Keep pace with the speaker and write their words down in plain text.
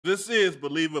This is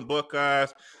Believe in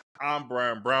Buckeyes. I'm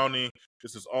Brian Browning.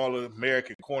 This is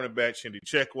All-American cornerback Shindy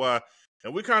Chekwa.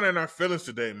 And we're kind of in our feelings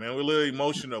today, man. We're a little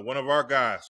emotional. One of our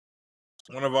guys,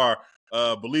 one of our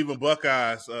Believe in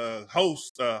Buckeyes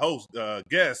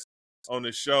guests on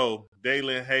the show,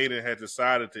 Dalen Hayden, had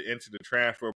decided to enter the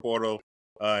transfer portal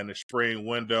in the spring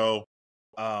window.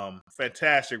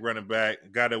 Fantastic running back.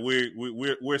 Guy that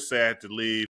we're sad to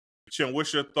leave. Chim,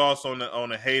 what's your thoughts on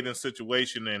the Hayden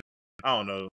situation? And I don't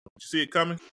know, did you see it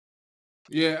coming?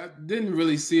 Yeah, I didn't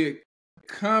really see it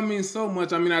coming so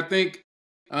much. I mean, I think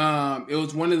it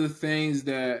was one of the things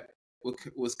that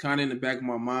was kind of in the back of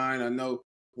my mind. I know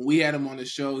when we had him on the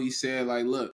show, he said like,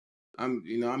 "Look, I'm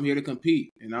here to compete,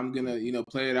 and I'm gonna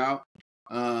play it out,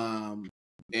 and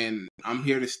I'm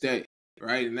here to stay."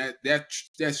 Right, and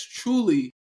that's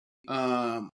truly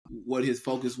what his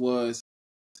focus was.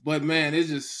 But man, there's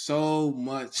just so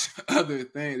much other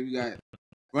things. We got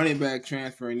running back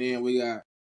transferring in. We got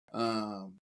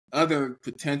other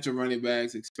potential running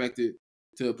backs expected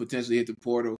to potentially hit the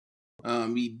portal.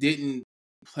 He didn't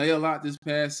play a lot this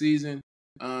past season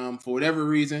for whatever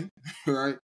reason,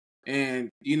 right? And,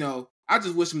 I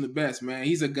just wish him the best, man.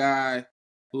 He's a guy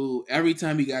who every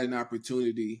time he got an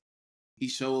opportunity, he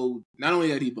showed not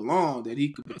only that he belonged, that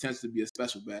he could potentially be a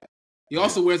special back. He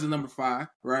also wears the number 5,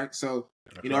 right? So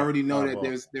already know that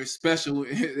there's special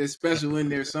in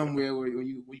there somewhere when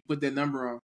you put that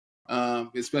number on,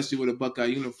 especially with a Buckeye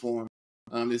uniform.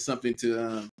 There's something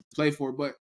to play for.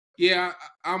 But yeah,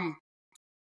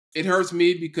 it hurts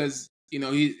me because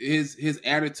his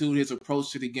attitude, his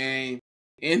approach to the game,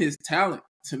 and his talent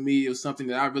to me is something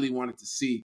that I really wanted to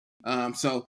see.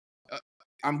 So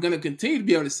I'm gonna continue to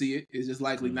be able to see it. It's just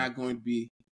likely not going to be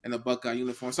in a Buckeye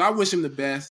uniform. So I wish him the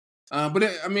best. But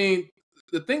I mean,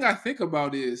 the thing I think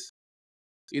about is,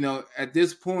 at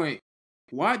this point,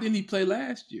 why didn't he play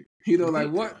last year? Like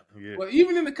what? Yeah. Well,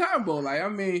 even in the Cotton Bowl, like, I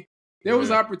mean, there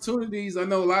was opportunities. I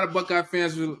know a lot of Buckeye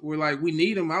fans were like, we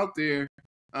need him out there.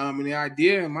 And the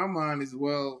idea in my mind is,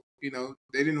 well, they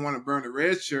didn't want to burn the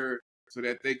red shirt so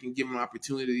that they can give him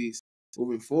opportunities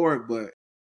moving forward. But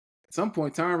at some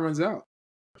point, time runs out.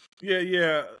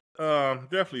 Yeah.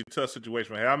 Definitely a tough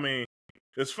situation. I mean,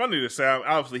 it's funny to say,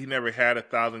 obviously he never had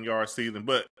 1,000-yard season,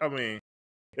 but I mean,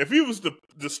 if he was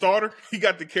the starter, he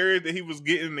got the carries that he was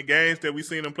getting in the games that we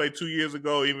seen him play 2 years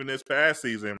ago, even this past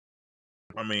season.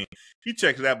 I mean, he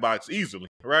checks that box easily,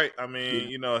 right? I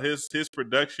mean, his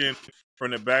production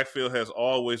from the backfield has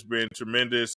always been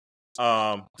tremendous.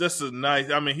 Just a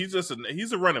nice. I mean, he's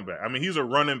a running back. I mean, he's a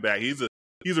running back. He's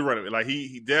a running back. Like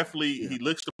he definitely he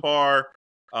looks the par.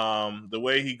 The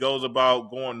way he goes about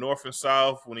going north and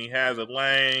south when he has a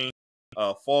lane,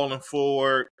 falling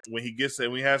forward when he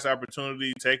has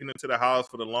opportunity, taking it to the house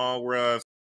for the long runs.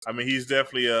 I mean, he's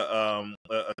definitely a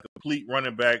complete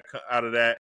running back out of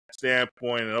that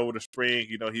standpoint. And over the spring,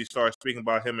 he started speaking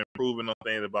about him improving on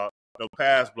things about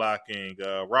pass blocking,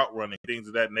 route running, things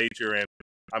of that nature. And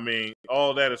I mean,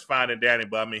 all that is fine and dandy,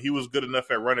 but I mean, he was good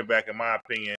enough at running back, in my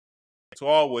opinion, to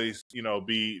always,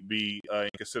 be in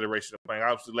consideration of playing.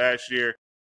 Obviously, last year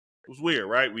it was weird,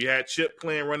 right? We had Chip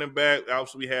playing running back.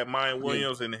 Obviously, we had Mayan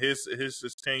Williams in his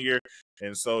tenure,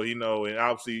 and so and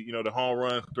obviously, the home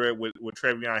run threat with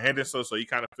Travion Henderson, so he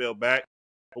kind of fell back.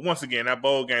 But once again, that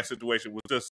bowl game situation was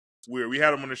just weird. We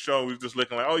had him on the show. We was just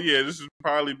looking like, oh yeah, this would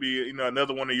probably be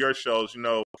another one of your shows.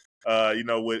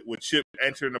 With Chip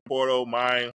entering the portal,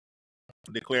 Mayan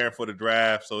declaring for the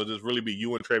draft. So it'll just really be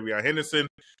you and Travion Henderson.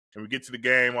 And we get to the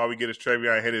game, all we get is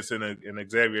Travion Henderson and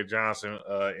Xavier Johnson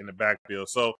in the backfield.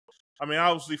 So, I mean,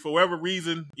 obviously, for whatever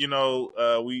reason, he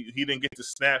didn't get the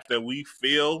snaps that we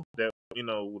feel that,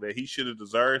 that he should have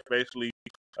deserved, basically,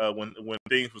 when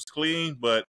things was clean.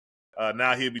 But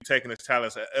now he'll be taking his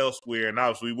talents elsewhere. And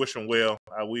obviously, we wish him well.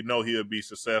 We know he'll be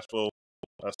successful,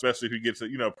 especially if he gets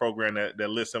a program that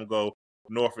lets him go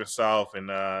north and south. And,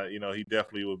 he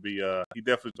definitely will be he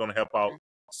definitely going to help out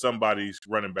somebody's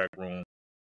running back room.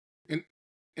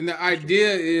 And the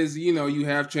idea is, you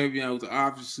have Travion,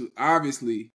 who's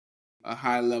obviously a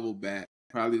high-level back,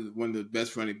 probably one of the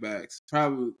best running backs,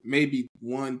 probably maybe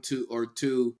 1, 2, or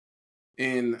 2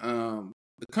 in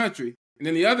the country. And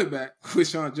then the other back,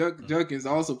 Quinshon Judkins,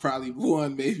 also probably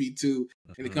 1, maybe 2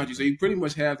 in the country. So you pretty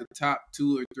much have the top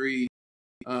 2 or 3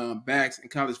 backs in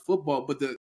college football. But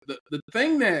the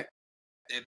thing that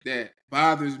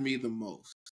bothers me the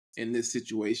most in this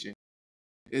situation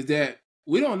is that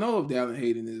we don't know if Dalen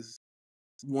Hayden is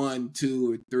 1,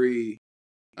 2, or 3,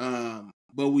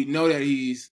 but we know that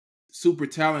he's super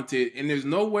talented, and there's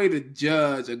no way to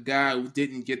judge a guy who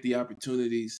didn't get the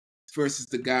opportunities versus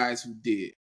the guys who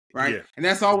did, right? Yeah. And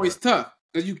that's always tough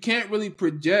because you can't really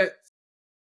project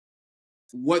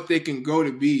what they can grow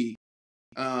to be.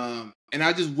 And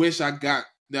I just wish I got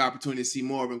the opportunity to see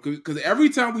more of them because every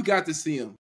time we got to see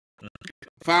him,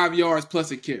 5 yards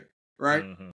plus a carry, right?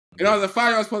 Mm-hmm. And I was like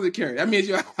 5 yards plus a carry. That means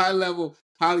you're a high level,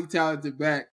 highly talented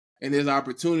back, and there's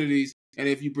opportunities. And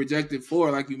if you project it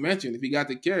forward, like you mentioned, if he got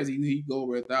the carries, he'd go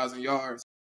over 1,000 yards.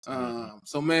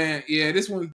 So man, yeah, this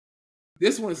one's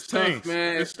tough,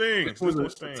 man. It stings. This one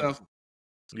stings. Tough.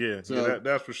 Yeah, so, yeah,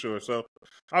 that's for sure. So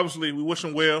obviously, we wish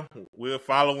him well. We'll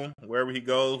follow him wherever he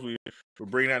goes. We'll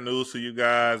bring that news to you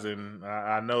guys, and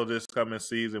I know this coming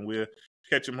season we'll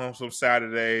catch him on some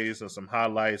Saturdays and some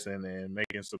highlights and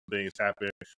making some things happen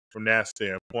from that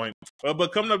standpoint.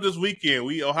 But coming up this weekend,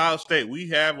 Ohio State, we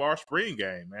have our spring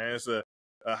game, man. It's a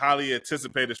highly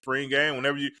anticipated spring game.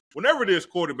 Whenever there's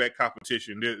quarterback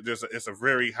competition, it's a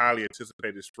very highly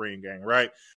anticipated spring game, right?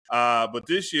 But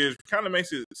this year kind of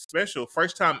makes it special.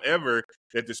 First time ever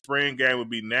that the spring game would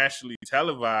be nationally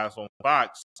televised on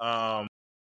Fox.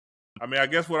 I mean, I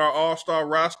guess with our all-star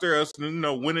roster, us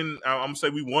winning, I'm gonna say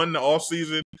we won the all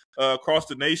season across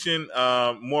the nation.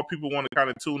 More people want to kind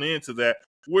of tune into that.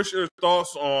 What's your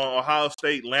thoughts on Ohio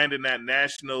State landing that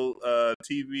national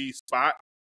TV spot?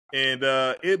 And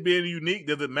it being unique,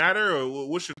 does it matter, or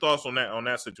what's your thoughts on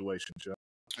that situation, Joe?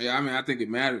 Yeah, I mean, I think it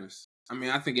matters. I mean,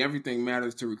 I think everything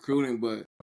matters to recruiting, but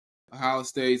Ohio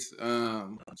State's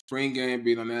spring game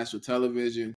being on national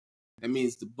television, that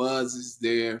means the buzz is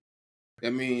there.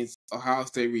 That means Ohio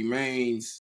State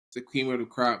remains the cream of the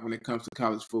crop when it comes to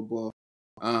college football.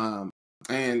 And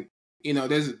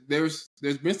there's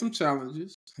been some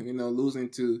challenges, losing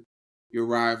to your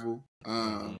rival.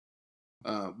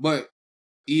 But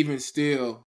even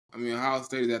still, I mean, Ohio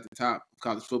State is at the top of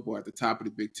college football, at the top of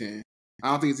the Big Ten.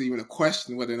 I don't think it's even a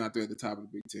question whether or not they're at the top of the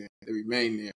Big Ten. They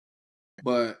remain there.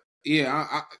 But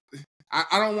yeah,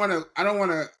 I don't want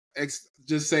to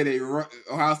just say that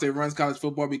Ohio State runs college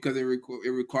football because it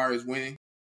requires winning.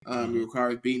 It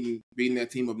requires beating that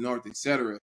team up north,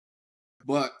 etc.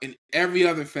 But in every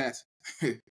other facet,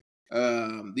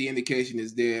 the indication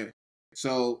is there.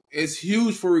 So it's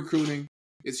huge for recruiting.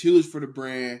 It's huge for the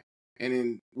brand. And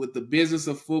then with the business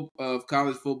of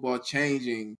college football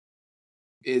changing,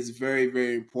 is very,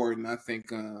 very important. I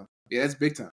think, that's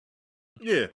big time.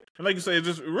 Yeah, and like you say,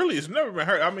 it's never been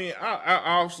hurt. I mean, I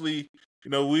obviously,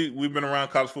 we've been around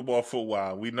college football for a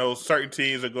while. We know certain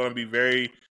teams are going to be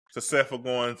very successful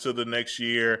going to the next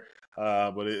year.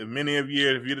 But in many of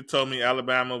years, if you'd have told me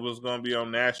Alabama was going to be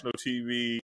on national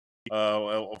TV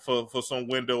for some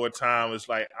window of time, it's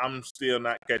like I'm still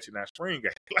not catching that spring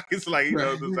game. It's like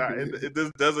it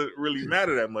just doesn't really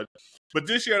matter that much. But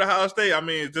this year at Ohio State, I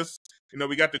mean, it's just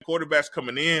we got the quarterbacks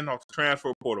coming in off the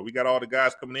transfer portal. We got all the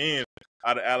guys coming in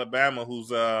out of Alabama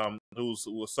who's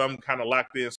with some kind of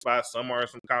locked in spot. Some are in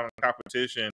some kind of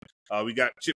competition. We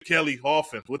got Chip Kelly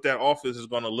offense. What that offense is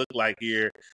going to look like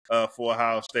here for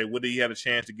Ohio State. What did he have a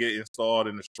chance to get installed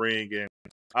in the spring? And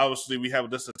obviously, we have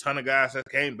just a ton of guys that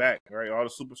came back, right? All the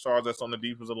superstars that's on the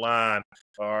defensive line,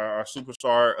 our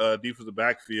superstar defensive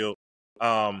backfield.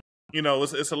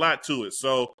 It's a lot to it.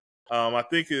 So I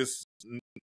think it's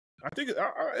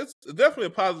definitely a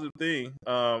positive thing.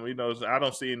 I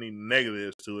don't see any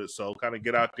negatives to it. So kind of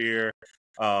get out there,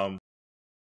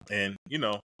 and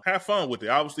have fun with it.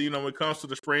 Obviously, when it comes to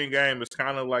the spring game, it's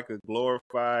kind of like a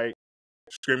glorified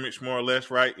scrimmage, more or less,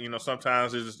 right?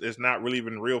 Sometimes it's not really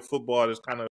even real football. It's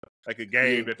kind of like a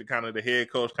game that the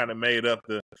head coach kind of made up,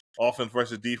 the offense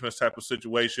versus defense type of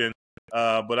situation.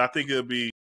 But I think it's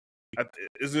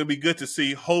going to be good to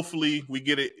see. Hopefully we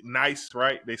get it nice,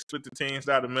 right? They split the teams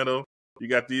down the middle. You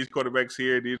got these quarterbacks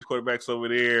here, these quarterbacks over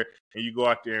there, and you go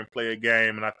out there and play a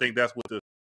game. And I think that's what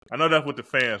the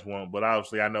fans want. But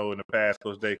obviously I know in the past,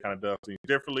 Coach Day kind of does things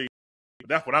differently. But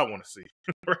that's what I want to see,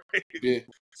 right? Yeah.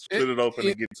 Split it open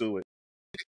and get to it.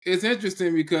 It's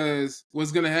interesting because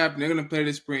what's going to happen, they're going to play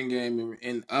the spring game,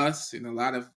 and us and a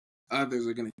lot of others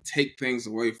are going to take things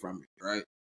away from it, right?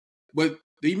 But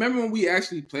do you remember when we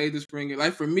actually played the spring game?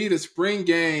 Like, for me, the spring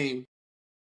game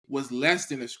was less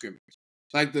than a scrimmage.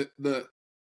 Like,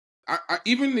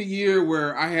 even the year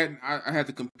where I had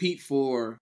to compete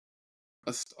for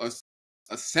a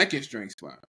second string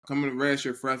spot. Coming to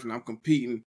redshirt freshman, I'm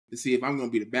competing to see if I'm going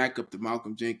to be the backup to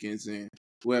Malcolm Jenkins and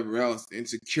whoever else and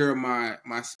secure my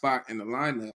spot in the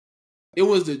lineup. It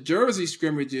was the Jersey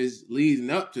scrimmages leading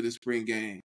up to the spring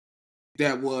game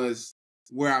that was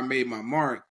where I made my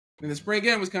mark. And the spring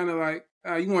game was kind of like,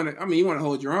 you want to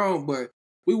hold your own, but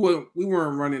we weren't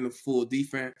running the full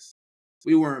defense.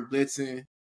 We weren't blitzing,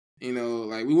 we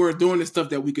weren't doing the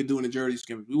stuff that we could do in the Jersey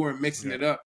scrimmage. We weren't mixing it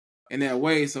up in that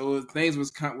way. So things were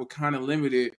kind of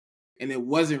limited, and it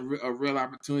wasn't a real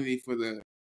opportunity for the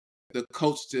the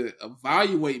coach to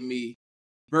evaluate me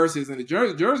versus in the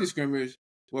Jersey scrimmage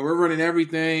where we're running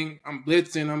everything. I'm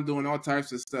blitzing. I'm doing all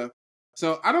types of stuff.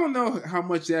 So I don't know how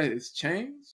much that has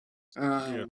changed,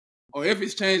 or if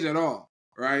it's changed at all,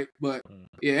 right? But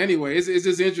yeah, anyway, it's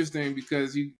just interesting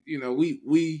because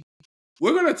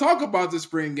we're gonna talk about the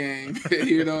spring game,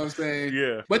 you know what I'm saying?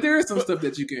 Yeah. But there is some stuff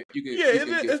that you can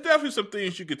it's definitely some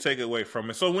things you could take away from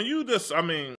it. So when you just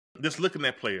looking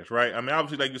at players, right? I mean,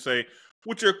 obviously, like you say,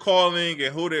 what you're calling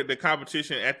and who the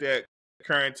competition at that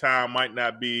current time might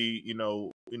not be,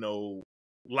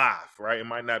 live, right? It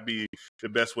might not be the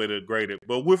best way to grade it.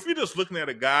 But if you're just looking at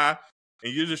a guy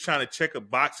and you're just trying to check a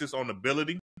boxes on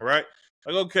ability, right?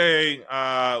 Like, okay,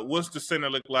 what's the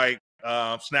center look like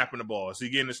snapping the ball? Is he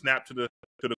getting the snap to the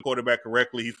quarterback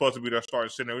correctly? He's supposed to be their starting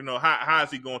center. How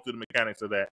is he going through the mechanics of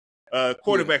that?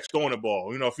 Quarterback's throwing the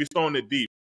ball. If he's throwing it deep,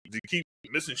 does he keep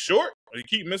missing short? Or he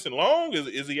keep missing long?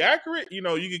 Is he accurate? You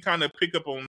can kind of pick up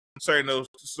on certain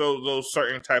those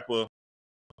certain type of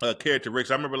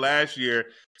characteristics. I remember last year,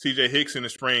 C.J. Hicks in the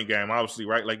spring game, obviously,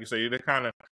 right? Like you say, they're kind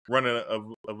of running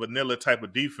a vanilla type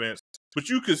of defense. But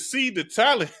you could see the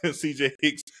talent in C.J.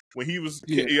 Hicks when he was,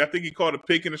 I think he caught a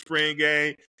pick in the spring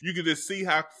game. You could just see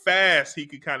how fast he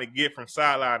could kind of get from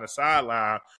sideline to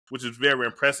sideline, which is very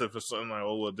impressive for something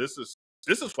like, this is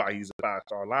why he's a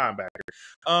 5-star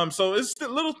linebacker. So it's the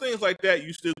little things like that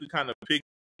you still could kind of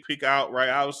pick out, right?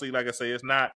 Obviously, like I say, it's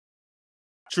not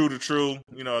true to true.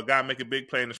 A guy make a big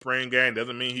play in the spring game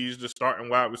doesn't mean he's the starting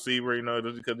wide receiver,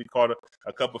 just because he caught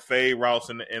a couple fade routes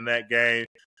in that game.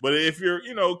 But if you're,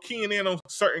 keying in on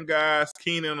certain guys,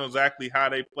 keying in on exactly how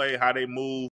they play, how they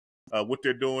move, what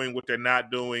they're doing, what they're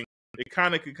not doing, it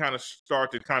kind of can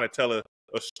start to kind of tell a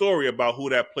story about who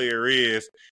that player is.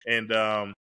 And,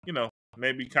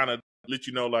 maybe kind of let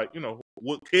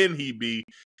what can he be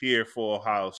here for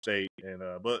Ohio State. And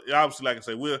but obviously, like I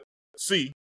said, we'll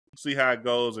see how it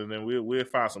goes, and then we'll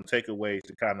find some takeaways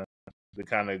to kind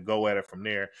of go at it from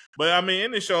there. But I mean,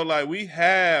 in the show, like we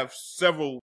got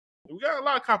a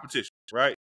lot of competition,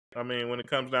 right? I mean, when it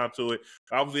comes down to it,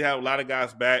 obviously have a lot of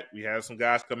guys back. We had some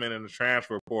guys come in the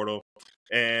transfer portal,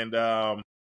 and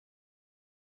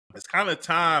it's kind of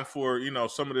time for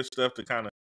some of this stuff to kind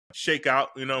of shake out,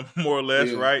 more or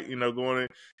less, right? Going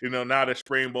in, now that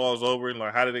spring ball's over, and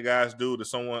like, how did the guys do? Did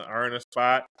someone earn a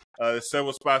spot? There's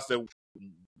several spots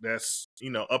that's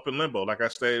up in limbo. Like I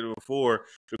stated before,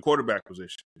 the quarterback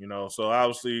position. So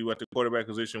obviously at the quarterback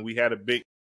position, we had a big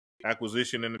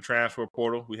acquisition in the transfer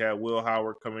portal. We had Will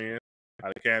Howard come in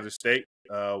out of Kansas State.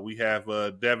 We have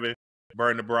Devin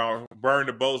Burn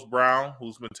the Boats Brown,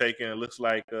 who's been taking, it looks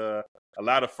like, a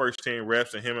lot of first team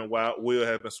reps, and him and Will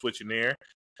have been switching there.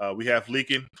 We have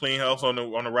Leakin Cleanhouse on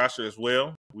the roster as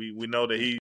well. We know that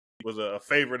he was a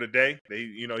favorite today.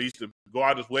 He used to go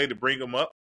out his way to bring him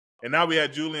up. And now we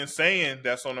have Julian Sayin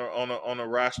that's on the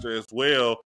roster as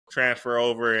well, transfer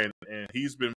over, and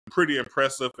he's been pretty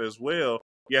impressive as well.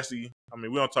 Yes, we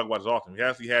don't talk about this often. He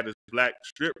actually had his black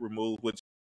strip removed, which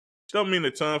don't mean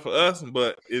a ton for us,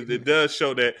 but it does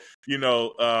show that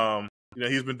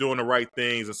he's been doing the right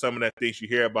things, and some of that things you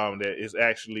hear about him that is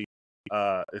actually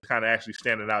it's kind of actually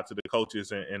standing out to the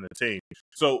coaches and the team.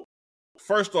 So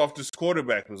first off, this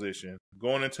quarterback position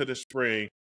going into the spring.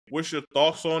 What's your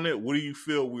thoughts on it? What do you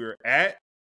feel we're at?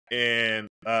 And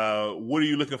what are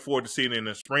you looking forward to seeing in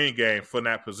the spring game for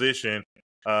that position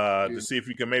to see if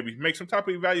you can maybe make some type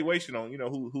of evaluation on,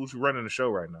 who's running the show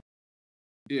right now?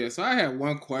 Yeah, so I had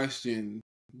one question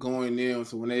going in.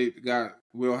 So when they got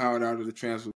Will Howard out of the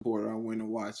transfer portal, I went and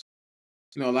watched,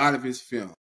 a lot of his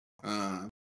film.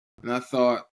 And I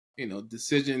thought,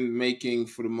 decision-making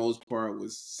for the most part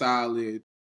was solid.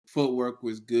 Footwork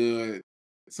was good.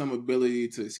 Some ability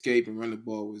to escape and run the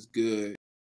ball was good.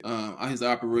 His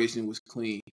operation was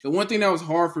clean. The one thing that was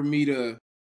hard for me to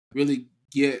really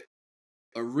get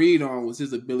a read on was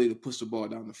his ability to push the ball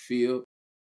down the field.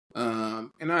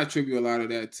 And I attribute a lot of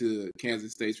that to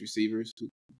Kansas State's receivers who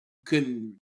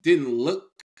didn't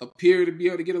appear to be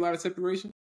able to get a lot of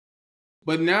separation.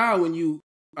 But now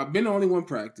I've been to only one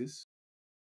practice.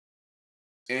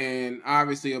 And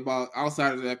obviously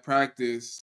outside of that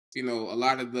practice, a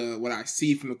lot of what I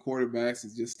see from the quarterbacks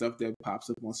is just stuff that pops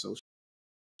up on social.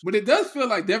 But it does feel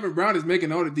like Devin Brown is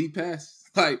making all the deep passes.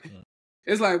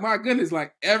 It's like, my goodness,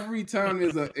 like every time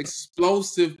there's an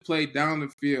explosive play down the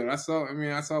field. I saw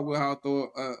Will Howard throw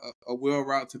a wheel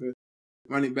route to the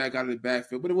running back out of the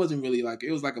backfield, but it wasn't really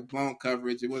it was like a blown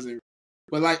coverage. It wasn't,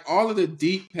 but like all of the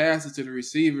deep passes to the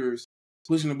receivers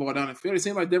pushing the ball down the field, it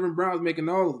seemed like Devin Brown was making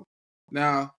all of them.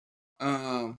 Now,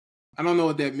 I don't know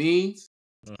what that means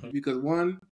because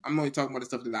one, I'm only talking about the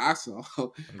stuff that I saw,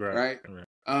 right?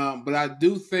 Right. But I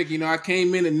do think, I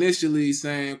came in initially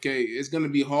saying, okay, it's going to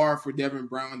be hard for Devin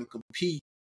Brown to compete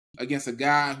against a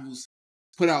guy who's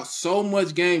put out so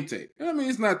much game tape. I mean,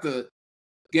 it's not the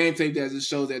game tape that just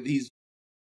shows that he's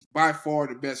by far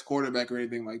the best quarterback or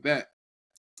anything like that.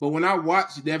 But when I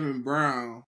watch Devin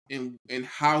Brown and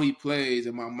how he plays,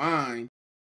 in my mind,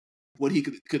 what he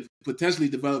could potentially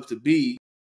develop to be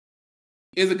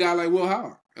is a guy like Will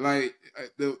Howard. Like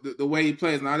the way he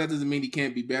plays. Now that doesn't mean he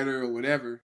can't be better or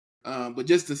whatever, but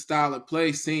just the style of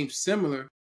play seems similar.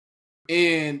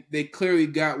 And they clearly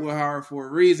got Will Howard for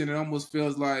a reason. It almost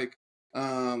feels like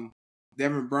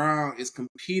Devin Brown is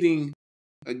competing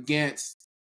against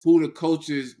who the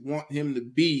coaches want him to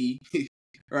be,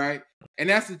 right? And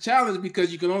that's the challenge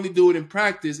because you can only do it in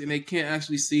practice and they can't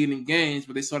actually see it in games,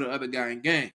 but they saw the other guy in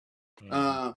game.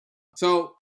 Mm-hmm.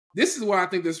 So this is why I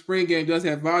think the spring game does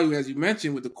have value, as you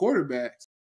mentioned, with the quarterbacks,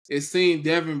 is seeing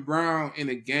Devin Brown in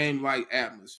a game-like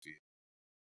atmosphere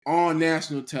on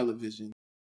national television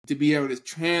to be able to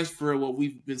transfer what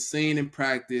we've been seeing in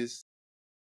practice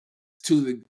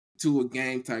to a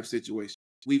game-type situation.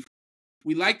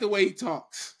 We like the way he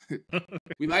talks.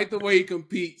 We like the way he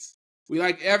competes. We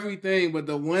like everything, but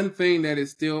the one thing that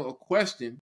is still a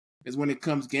question is when it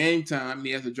comes game time and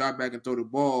he has to drop back and throw the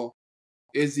ball,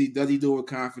 does he do it with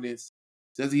confidence?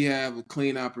 Does he have a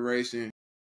clean operation?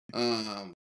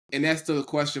 And that's still a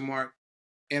question mark.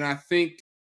 And I think,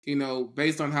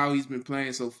 based on how he's been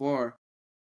playing so far,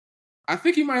 I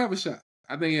think he might have a shot.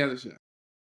 I think he has a shot.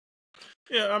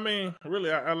 Yeah, I mean,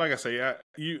 really, I like I say,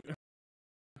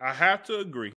 I have to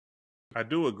agree. I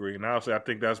do agree. And obviously, I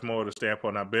think that's more the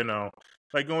standpoint I've been on.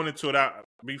 Like, going into it,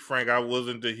 be frank, I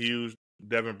wasn't the huge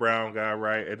Devin Brown guy,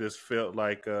 right? It just felt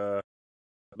like the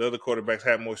other quarterbacks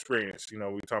had more experience. We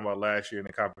were talking about last year in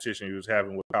the competition he was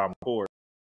having with Kyle McCord.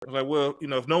 I was like, well,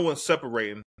 if no one's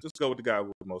separating, just go with the guy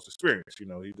with the most experience.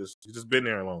 He's just been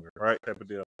there longer, right? Type of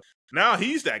deal. Now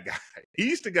he's that guy.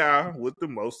 He's the guy with the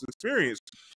most experience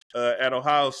at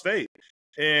Ohio State.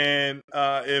 And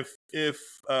if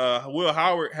Will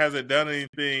Howard hasn't done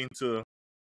anything to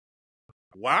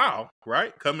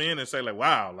come in and say like,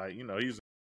 wow, like, he's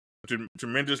a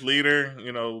tremendous leader,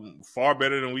 far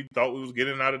better than we thought we was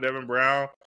getting out of Devin Brown.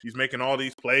 He's making all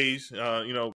these plays,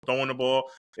 throwing the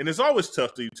ball. And it's always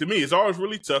tough to me, it's always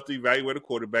really tough to evaluate a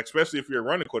quarterback, especially if you're a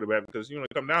running quarterback, because,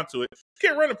 come down to it, you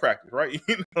can't run in practice, right?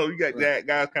 You got that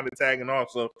guys kind of tagging off.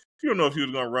 So you don't know if he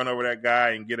was going to run over that guy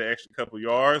and get an extra couple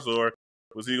yards, or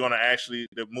was he going to actually,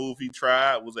 the move he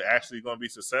tried, was it actually going to be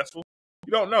successful?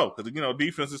 You don't know, because,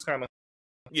 defense is kind of,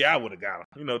 I would have got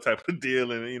him, type of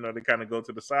deal. And, they kind of go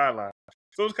to the sideline.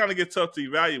 So it's kind of get tough to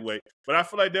evaluate. But I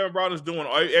feel like Devin Brown is doing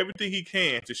everything he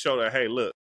can to show that, hey,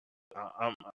 look,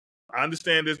 I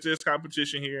understand there's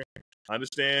competition here. I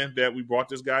understand that we brought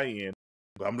this guy in.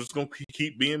 But I'm just going to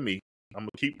keep being me. I'm going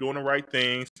to keep doing the right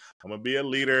things. I'm going to be a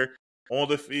leader on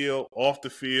the field, off the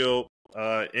field,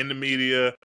 in the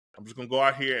media. I'm just going to go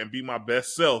out here and be my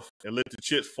best self and let the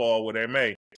chips fall where they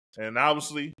may. And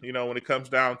obviously, when it comes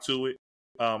down to it,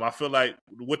 I feel like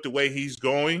with the way he's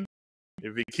going,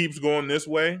 if it keeps going this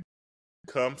way,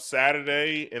 come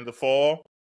Saturday in the fall,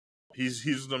 he's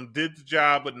did the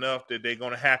job enough that they're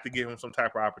going to have to give him some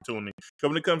type of opportunity. So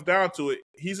when it comes down to it,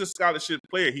 he's a scholarship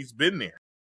player. He's been there.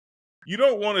 You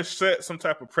don't want to set some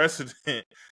type of precedent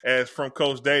as from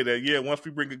Coach Day that, once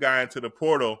we bring a guy into the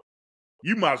portal,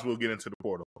 you might as well get into the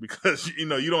portal because, you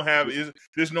don't have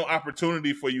 – there's no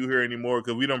opportunity for you here anymore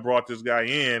because we done brought this guy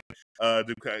in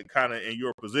to kind of in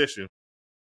your position.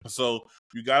 So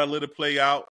you got to let it play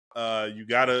out. You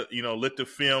got to, let the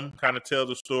film kind of tell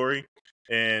the story.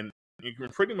 And you can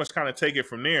pretty much kind of take it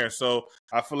from there. So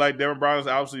I feel like Devin Brown has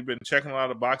obviously been checking a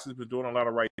lot of boxes, been doing a lot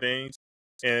of right things.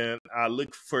 And I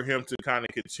look for him to kind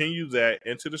of continue that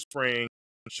into the spring,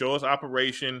 show us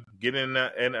operation, get in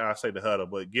that, and I say the huddle,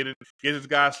 but get his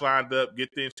guys lined up, get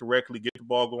things correctly, get the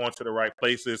ball going to the right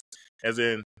places, as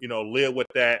in, live with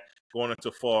that going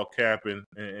into fall camp and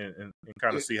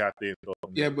kind of see how things go.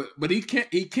 Yeah, but he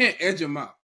can't edge him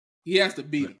out. He has to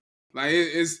beat him. Like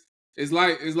it's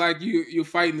like you're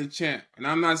fighting the champ. And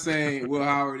I'm not saying Will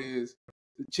Howard is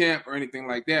the champ or anything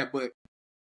like that, but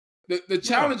the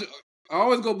challenge, I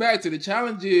always go back to the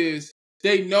challenge is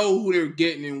they know who they're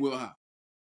getting in Will Howard.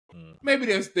 Maybe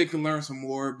they can learn some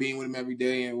more being with him every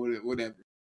day and whatever.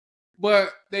 But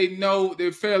they know,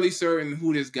 they're fairly certain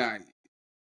who this guy is.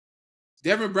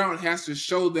 Devin Brown has to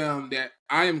show them that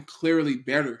I am clearly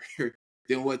better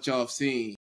than what y'all have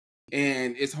seen.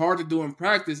 And it's hard to do in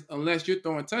practice unless you're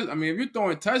throwing touchdowns. I mean, if you're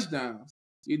throwing touchdowns,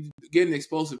 you're getting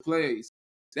explosive plays,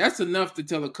 that's enough to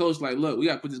tell a coach, like, look, we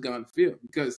got to put this guy on the field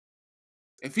because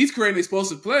If he's creating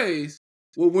explosive plays,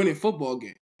 we're winning football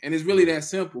game. And it's really that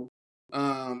simple.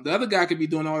 The other guy could be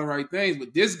doing all the right things,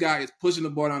 but this guy is pushing the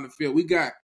ball down the field. We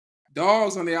got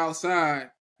dogs on the outside,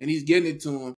 and he's getting it to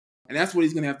him. And that's what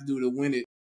he's going to have to do to win it.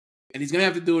 And he's going to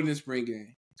have to do it in the spring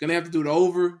game. He's going to have to do it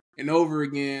over and over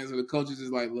again. So the coaches is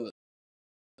like, look,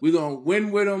 we're going to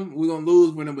win with him. We're going to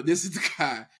lose with him. But this is the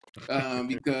guy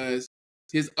because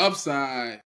his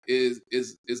upside is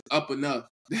up enough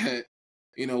that,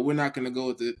 we're not going to go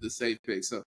with the safe pick.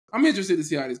 So I'm interested to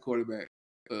see how this quarterback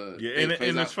and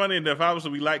it's funny enough,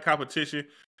 obviously we like competition,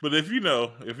 but if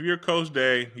you're Coach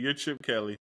Day, you're Chip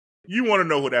Kelly, you want to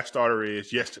know who that starter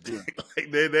is yesterday.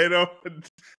 Like they don't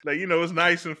it's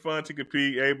nice and fun to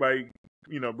compete. Everybody,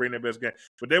 bring their best game,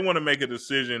 but they want to make a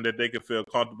decision that they can feel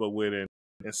comfortable with and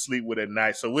sleep with at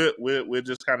night. So we'll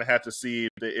just kind of have to see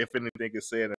if anything is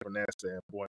said from that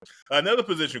standpoint. Another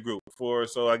position group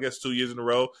I guess 2 years in a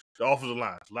row, the offensive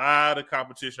line. A lot of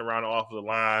competition around the offensive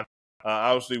line.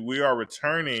 Obviously, we are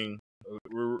returning.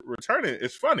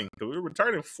 It's funny because we're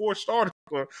returning 4 starters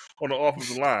on the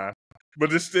offensive line, but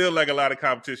there's still like a lot of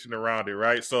competition around it,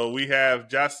 right? So we have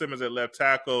Josh Simmons at left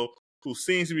tackle, who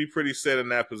seems to be pretty set in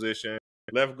that position.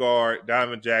 Left guard,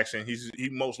 Donovan Jackson, he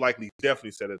most likely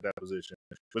definitely set at that position.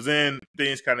 But then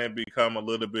things kind of become a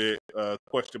little bit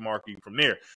question marky from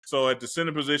there. So at the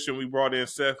center position, we brought in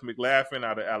Seth McLaughlin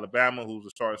out of Alabama, who's a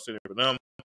starting center for them.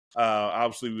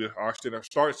 Obviously, our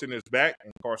start center is back,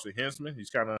 and Carson Hinsman. He's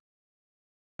kind of,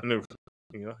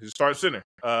 he's a start center.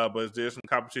 But there's some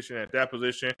competition at that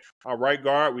position. Our right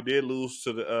guard, we did lose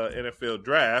to the NFL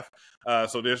draft.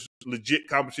 So there's legit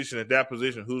competition at that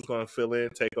position. Who's going to fill in,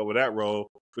 take over that role?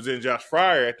 But then Josh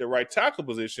Fryer at the right tackle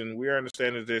position, we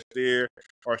understand that there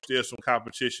are still some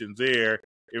competition there,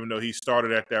 even though he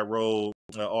started at that role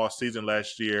all season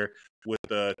last year with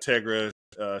Tegra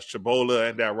Shabola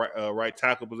at that right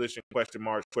tackle position.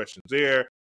 Questions there.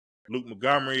 Luke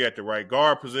Montgomery at the right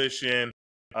guard position.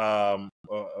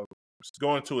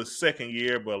 Going to his second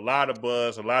year, but a lot of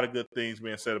buzz, a lot of good things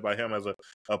being said about him as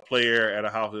a player at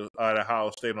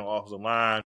Ohio State on the offensive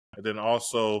line. And then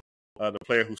also the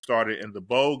player who started in the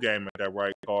bowl game at that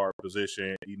right guard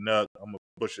position, Enoch, I'm going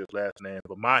to push his last name,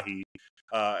 but Mahi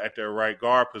at their right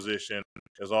guard position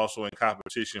is also in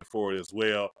competition for it as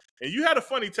well. And you had a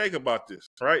funny take about this,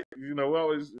 right? A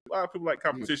lot of people like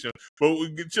competition, but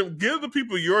give the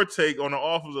people your take on the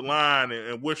offensive line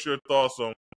and what's your thoughts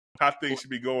on how things should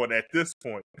be going at this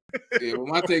point. Yeah, well,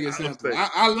 my take is simple.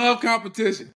 I love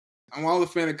competition. I'm all a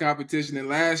fan of competition. And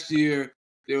last year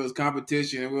there was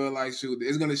competition, and we were like, shoot,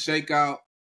 it's going to shake out.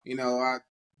 The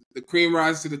cream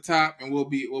rises to the top, and we'll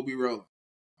be rolling.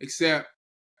 Except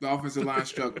the offensive line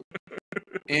struggled.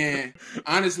 And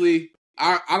honestly,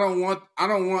 I don't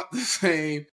want the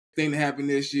same thing to happen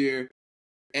this year.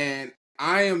 And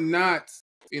I am not,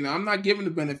 I'm not giving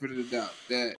the benefit of the doubt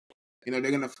that they're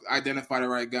going to identify the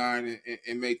right guy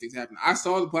and make things happen. I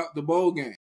saw the bowl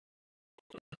game.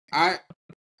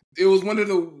 It was one of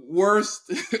the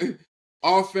worst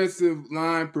offensive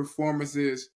line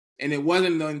performances, and it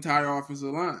wasn't the entire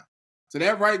offensive line. So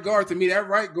that right guard, to me, that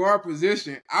right guard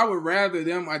position, I would rather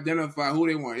them identify who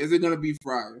they want. Is it going to be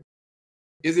Fryer?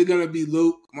 Is it going to be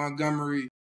Luke Montgomery?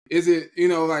 Is it,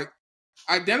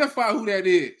 identify who that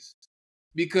is.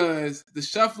 Because the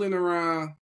shuffling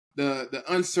around, the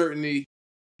uncertainty,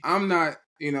 I'm not,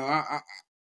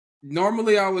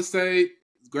 normally I would say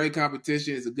it's great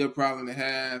competition, it's a good problem to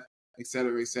have, et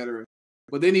cetera, et cetera.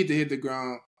 But they need to hit the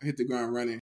ground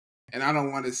running. And I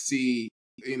don't want to see,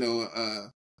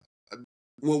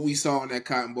 what we saw in that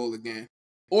Cotton Bowl again,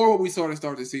 or what we saw to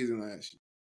start the season last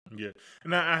year. Yeah,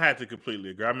 and I had to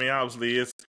completely agree. I mean, obviously,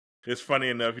 it's funny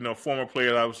enough, former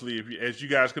players, obviously, as you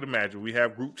guys could imagine, we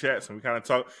have group chats and we kind of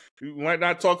talk. We might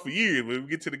not talk for years, but we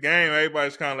get to the game,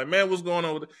 everybody's kind of like, man, what's going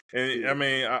on with it? And I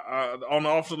mean, on the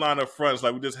offensive line up front, it's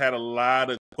like we just had a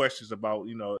lot of questions about,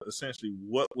 essentially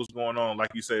what was going on, like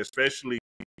you said, especially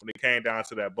when it came down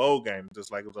to that bowl game.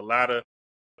 Just like it was a lot of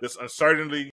this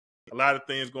uncertainty, a lot of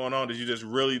things going on that you just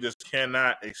really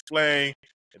cannot explain.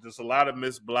 And just a lot of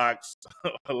missed blocks,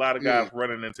 a lot of guys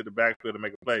running into the backfield to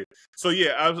make a play. So,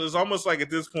 it's almost like at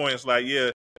this point, it's like,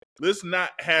 let's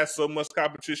not have so much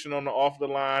competition on the off the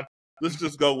line. Let's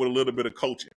just go with a little bit of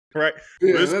coaching, right?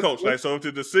 Let's coach. Like, so if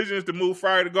the decision is to move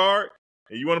Fryer to guard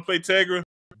and you want to play Tegra,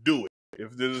 do it.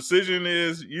 If the decision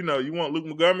is, you want Luke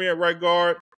Montgomery at right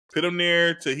guard, put him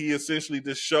there till he essentially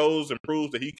just shows and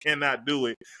proves that he cannot do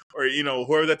it. Or,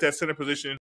 whoever's at that center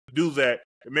position, do that.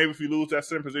 And maybe if you lose that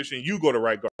center position, you go to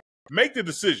right guard. Make the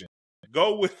decision.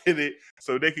 Go with it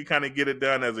so they can kind of get it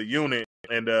done as a unit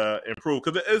and improve.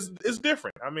 Because it's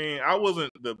different. I mean, I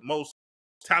wasn't the most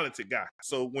talented guy.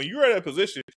 So when you're at a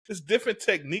position, there's different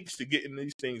techniques to getting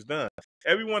these things done.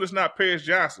 Everyone is not Paris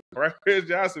Johnson, right? Paris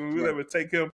Johnson, we would ever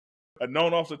take him a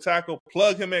known off the tackle,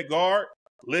 plug him at guard,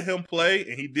 let him play,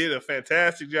 and he did a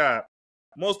fantastic job.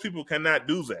 Most people cannot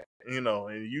do that, and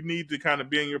you need to kind of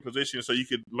be in your position so you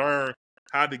could learn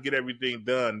how to get everything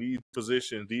done, these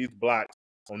positions, these blocks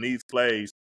on these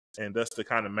plays, and that's to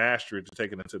kind of master it to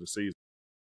take it into the season.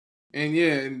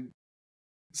 And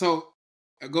so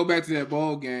I go back to that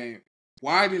bowl game.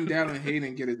 Why didn't Dallin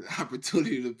Hayden get an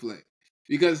opportunity to play?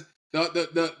 Because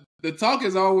the talk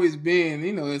has always been,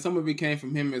 and some of it came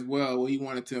from him as well, where he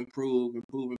wanted to improve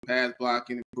in pass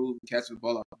blocking, improve in catching the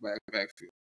ball off the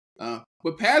backfield.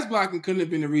 But pass blocking couldn't have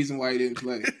been the reason why he didn't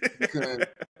play, because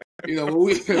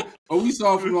what we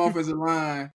saw from the offensive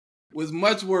line was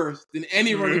much worse than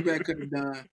any running back could have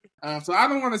done. So I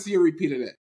don't want to see a repeat of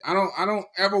that. I don't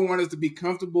ever want us to be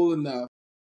comfortable enough.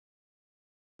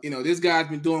 This guy's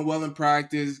been doing well in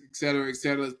practice, et cetera, et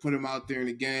cetera. Let's put him out there in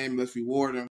the game. Let's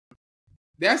reward him.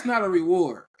 That's not a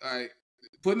reward.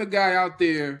 Putting a guy out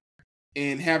there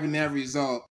and having that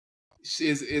result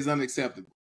is unacceptable.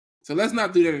 So let's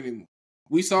not do that anymore.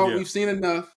 We've seen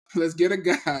enough. Let's get a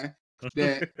guy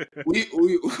that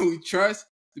we trust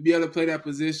to be able to play that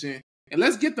position, and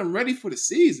let's get them ready for the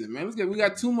season, man. We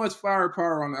got too much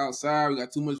firepower on the outside. We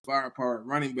got too much firepower at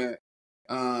running back.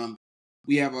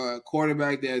 We have a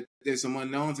quarterback that there's some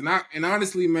unknowns, and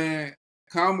honestly, man,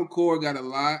 Kyle McCord got a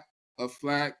lot of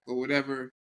flack or whatever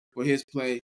for his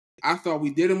play. I thought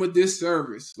we did him a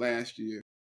disservice last year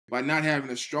by not having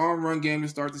a strong run game to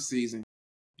start the season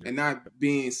and not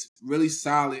being really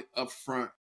solid up front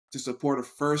to support a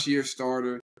first-year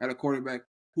starter at a quarterback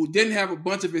who didn't have a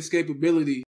bunch of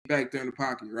escapability back there in the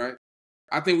pocket, right?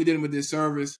 I think we did him a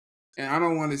disservice, and I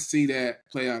don't want to see that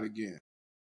play out again.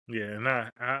 Yeah, and I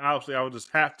obviously I would just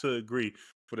have to agree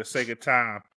for the sake of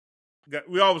time.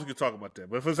 We always can talk about that,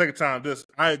 but for the sake of time,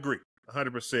 I agree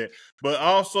 100%. But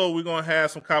also, we're gonna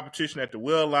have some competition at the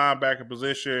will linebacker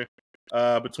position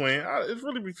between. It's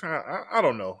really between. I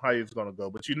don't know how it's gonna go,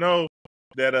 but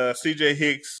that C.J.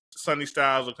 Hicks, Sonny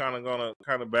Styles are kind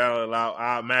of battle it out.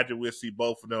 I imagine we'll see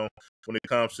both of them when it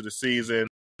comes to the season.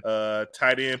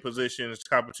 Tight end positions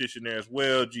competition there as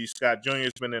well. G. Scott Jr.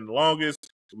 has been in the longest.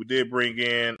 We did bring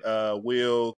in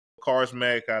Will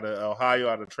Karsmack out of Ohio,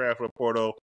 out of transfer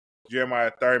portal.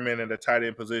 Jeremiah Thurman in the tight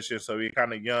end position, so he's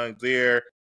kind of young there.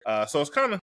 So it's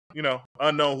kind of,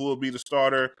 unknown who will be the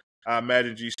starter. I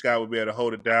imagine G. Scott would be able to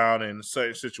hold it down in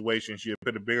certain situations. You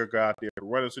put a bigger guy out there for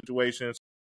running situations.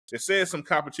 It says some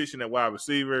competition at wide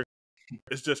receiver.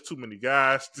 It's just too many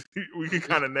guys. We can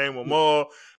kind of name them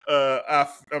all.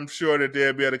 I'm sure that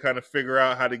they'll be able to kind of figure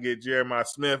out how to get Jeremiah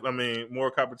Smith. More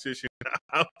competition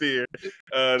out there.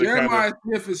 Jeremiah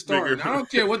Smith is starting. I don't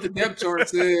care what the depth chart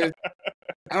says.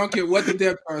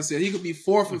 He could be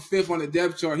 4th or 5th on the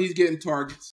depth chart. He's getting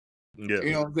targets.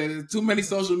 Yeah. There's too many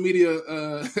social media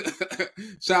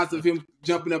shots of him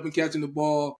jumping up and catching the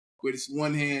ball with his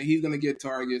one hand. He's gonna get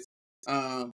targets.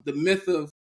 The myth of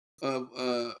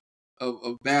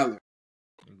Ballard.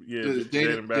 Yeah,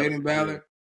 Jaden Ballard.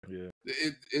 Yeah.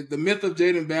 The myth of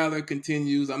Jaden Ballard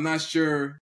continues. I'm not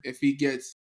sure if he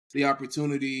gets the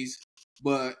opportunities,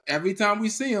 but every time we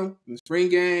see him in the spring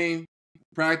game,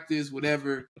 practice,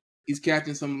 whatever, he's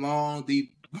catching some long,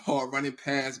 deep ball, running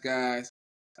past guys.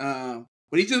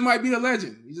 But he just might be a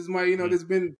legend. He just might, there's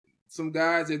been some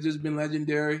guys that just been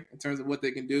legendary in terms of what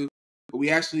they can do, but we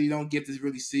actually don't get to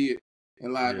really see it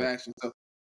in live action. So,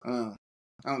 I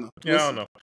don't know. I don't know.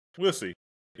 We'll see.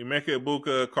 Emeka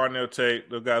Egbuka, Cardinal Tate,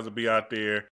 those guys will be out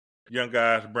there. Young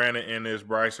guys, Brandon Ennis,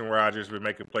 Bryson Rogers, will be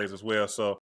making plays as well.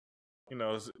 So,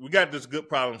 we got this good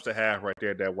problems to have right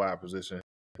there at that wide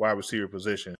receiver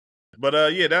position. But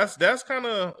that's kind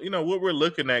of what we're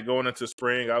looking at going into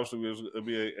spring. Obviously, it'll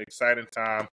be an exciting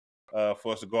time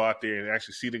for us to go out there and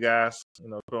actually see the guys.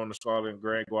 Put on the scarlet and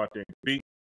gray, go out there and compete.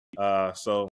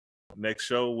 So next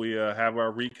show we have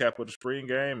our recap of the spring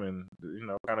game and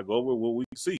kind of go over what we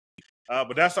can see.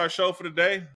 But that's our show for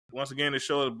today. Once again, the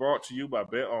show is brought to you by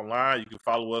Bet Online. You can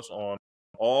follow us on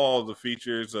all the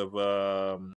features of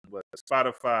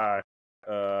Spotify,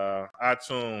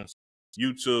 iTunes,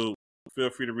 YouTube.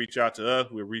 Feel free to reach out to us.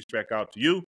 We'll reach back out to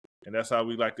you. And that's how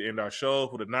we like to end our show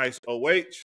with a nice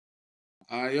OH.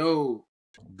 Ayo.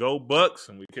 Go Bucks,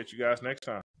 and we'll catch you guys next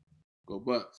time. Go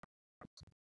Bucks.